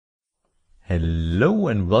Hello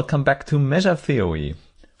and welcome back to Measure Theory.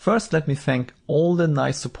 First, let me thank all the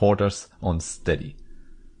nice supporters on Steady.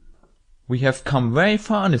 We have come very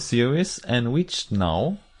far in the series and reached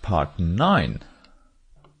now part 9.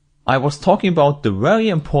 I was talking about the very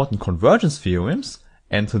important convergence theorems,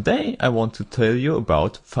 and today I want to tell you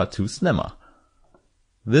about Fatou's lemma.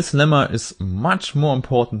 This lemma is much more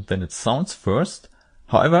important than it sounds first.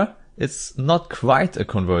 However, it's not quite a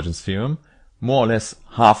convergence theorem, more or less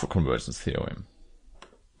half a convergence theorem.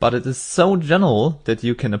 But it is so general that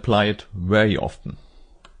you can apply it very often.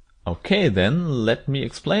 Okay, then let me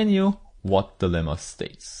explain you what the lemma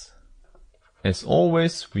states. As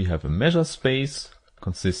always, we have a measure space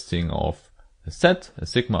consisting of a set, a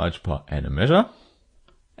sigma algebra and a measure.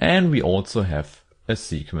 And we also have a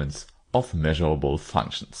sequence of measurable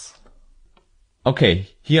functions. Okay,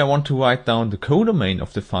 here I want to write down the codomain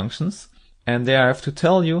of the functions, and there I have to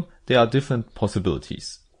tell you there are different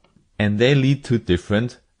possibilities. And they lead to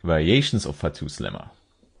different variations of Fatou's lemma.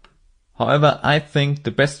 However, I think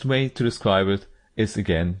the best way to describe it is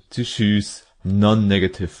again to choose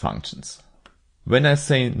non-negative functions. When I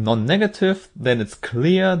say non-negative, then it's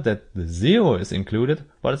clear that the 0 is included,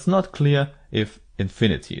 but it's not clear if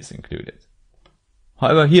infinity is included.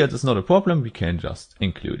 However, here it is not a problem, we can just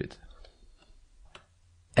include it.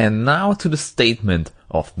 And now to the statement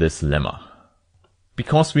of this lemma.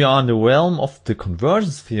 Because we are in the realm of the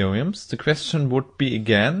convergence theorems, the question would be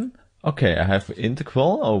again, okay, I have an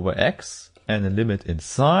integral over x and a limit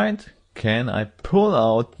inside. Can I pull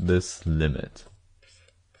out this limit?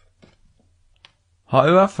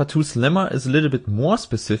 However, Fatou's lemma is a little bit more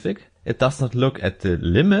specific. It does not look at the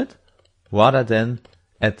limit, rather than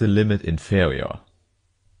at the limit inferior.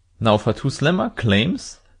 Now, Fatou's lemma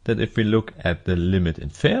claims that if we look at the limit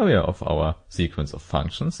inferior of our sequence of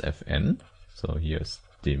functions, fn, so here's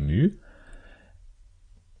d mu,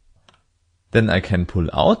 then I can pull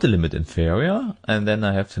out the limit inferior, and then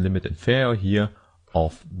I have the limit inferior here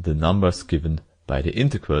of the numbers given by the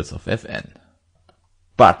integrals of fn.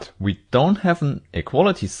 But we don't have an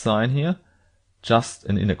equality sign here, just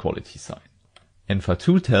an inequality sign. And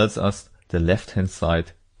Fatou tells us the left-hand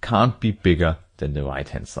side can't be bigger than the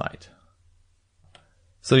right-hand side.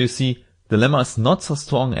 So you see, the lemma is not so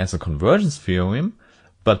strong as a convergence theorem,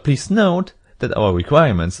 but please note that our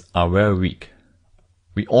requirements are very weak.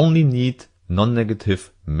 We only need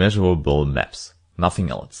non-negative measurable maps,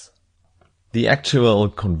 nothing else. The actual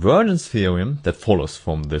convergence theorem that follows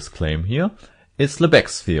from this claim here is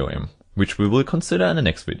Lebesgue's theorem, which we will consider in the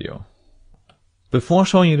next video. Before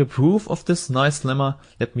showing you the proof of this nice lemma,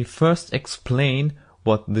 let me first explain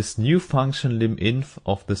what this new function lim_inf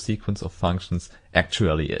of the sequence of functions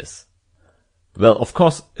actually is. Well, of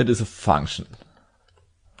course, it is a function,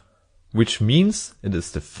 which means it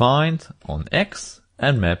is defined on x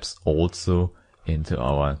and maps also into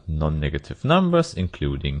our non-negative numbers,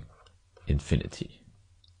 including infinity.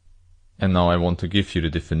 And now I want to give you the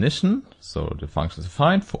definition. So the function is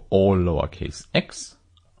defined for all lowercase x.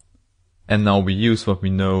 And now we use what we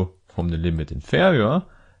know from the limit inferior.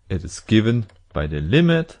 It is given by the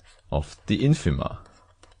limit of the infima,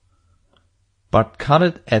 but cut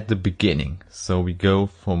it at the beginning. So we go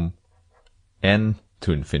from n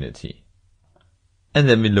to infinity. And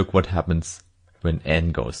then we look what happens when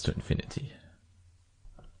n goes to infinity.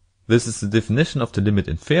 This is the definition of the limit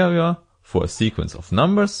inferior for a sequence of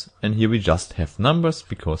numbers. And here we just have numbers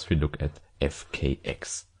because we look at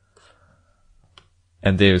fkx.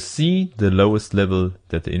 And there you see the lowest level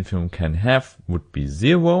that the infimum can have would be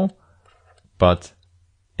 0. But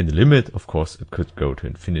in the limit, of course, it could go to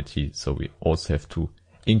infinity. So we also have to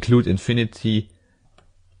include infinity.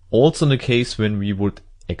 Also in the case when we would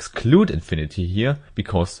exclude infinity here,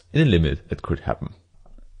 because in the limit it could happen.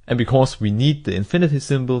 And because we need the infinity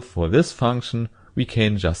symbol for this function, we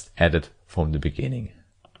can just add it from the beginning.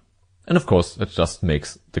 And of course, it just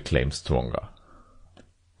makes the claim stronger.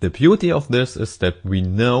 The beauty of this is that we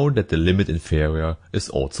know that the limit inferior is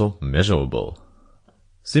also measurable.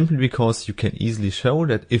 Simply because you can easily show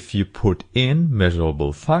that if you put in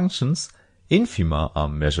measurable functions, infima are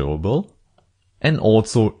measurable, and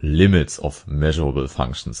also limits of measurable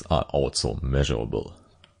functions are also measurable.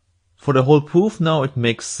 For the whole proof now, it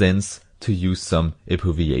makes sense to use some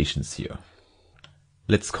abbreviations here.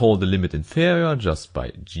 Let's call the limit inferior just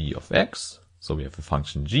by g of x. So we have a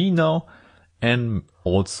function g now, and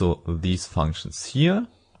also these functions here,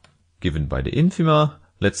 given by the infima,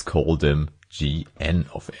 let's call them gn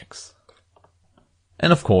of x.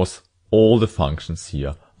 And of course, all the functions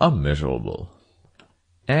here are measurable.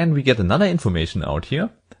 And we get another information out here.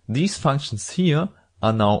 These functions here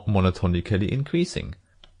are now monotonically increasing.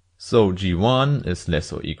 So G1 is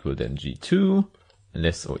less or equal than G2,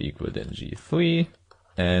 less or equal than G3,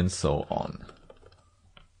 and so on.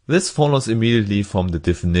 This follows immediately from the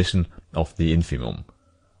definition of the infimum.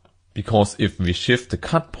 Because if we shift the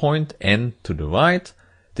cut point n to the right,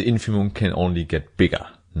 the infimum can only get bigger,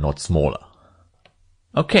 not smaller.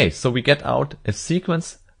 Okay, so we get out a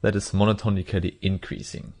sequence that is monotonically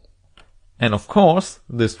increasing. And of course,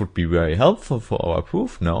 this would be very helpful for our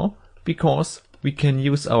proof now, because we can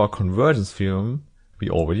use our convergence theorem we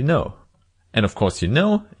already know. And of course, you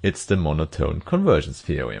know, it's the monotone convergence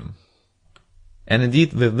theorem. And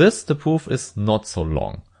indeed, with this, the proof is not so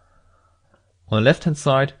long. On the left hand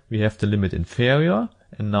side, we have the limit inferior,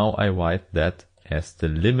 and now I write that as the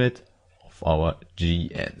limit of our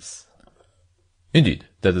GNs. Indeed,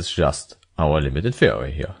 that is just our limit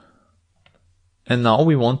inferior here. And now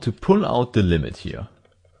we want to pull out the limit here.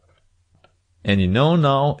 And you know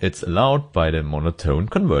now it's allowed by the monotone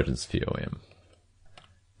convergence theorem.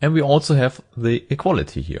 And we also have the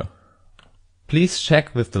equality here. Please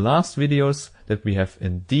check with the last videos that we have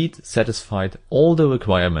indeed satisfied all the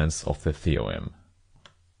requirements of the theorem.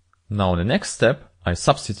 Now in the next step, I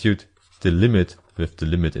substitute the limit with the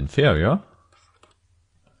limit inferior,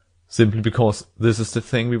 simply because this is the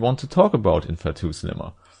thing we want to talk about in Fatou's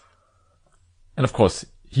lemma. And of course,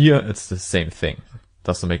 here it's the same thing.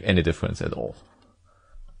 Doesn't make any difference at all.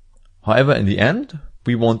 However, in the end,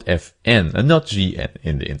 we want fn and not gn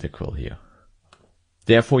in the integral here.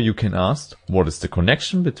 Therefore, you can ask, what is the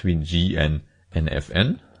connection between gn and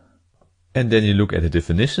fn? And then you look at the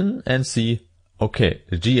definition and see, okay,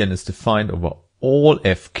 the gn is defined over all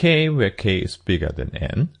fk where k is bigger than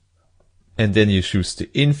n. And then you choose the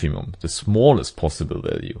infimum, the smallest possible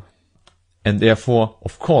value. And therefore,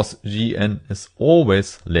 of course, gn is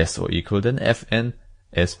always less or equal than fn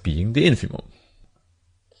as being the infimum.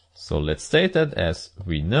 So let's state that as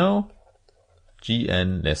we know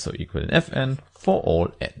gn less or equal than fn for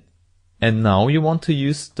all n. And now you want to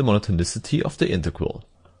use the monotonicity of the integral,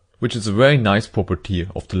 which is a very nice property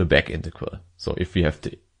of the Lebesgue integral. So if we have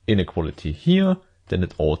the inequality here, then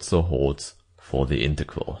it also holds for the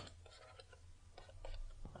integral.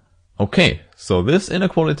 Okay, so this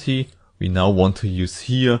inequality we now want to use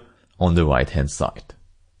here on the right hand side.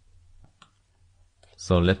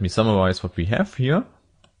 So let me summarize what we have here.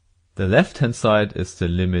 The left hand side is the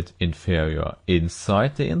limit inferior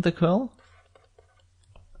inside the integral.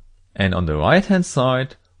 And on the right hand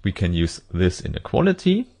side, we can use this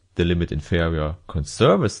inequality. The limit inferior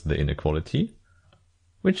conserves the inequality,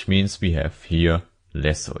 which means we have here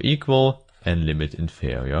less or equal and limit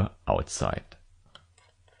inferior outside.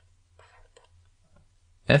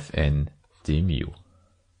 Fn d mu.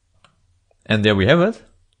 And there we have it.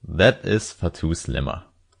 That is Fatou's lemma.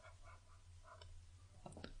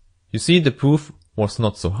 You see, the proof was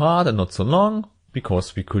not so hard and not so long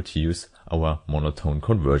because we could use our monotone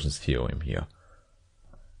convergence theorem here.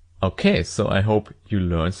 Okay, so I hope you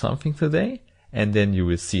learned something today, and then you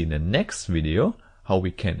will see in the next video how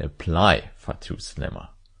we can apply Fatou's lemma.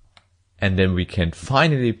 And then we can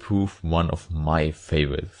finally prove one of my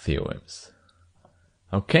favorite theorems.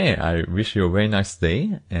 Okay, I wish you a very nice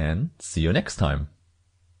day and see you next time.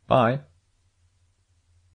 Bye.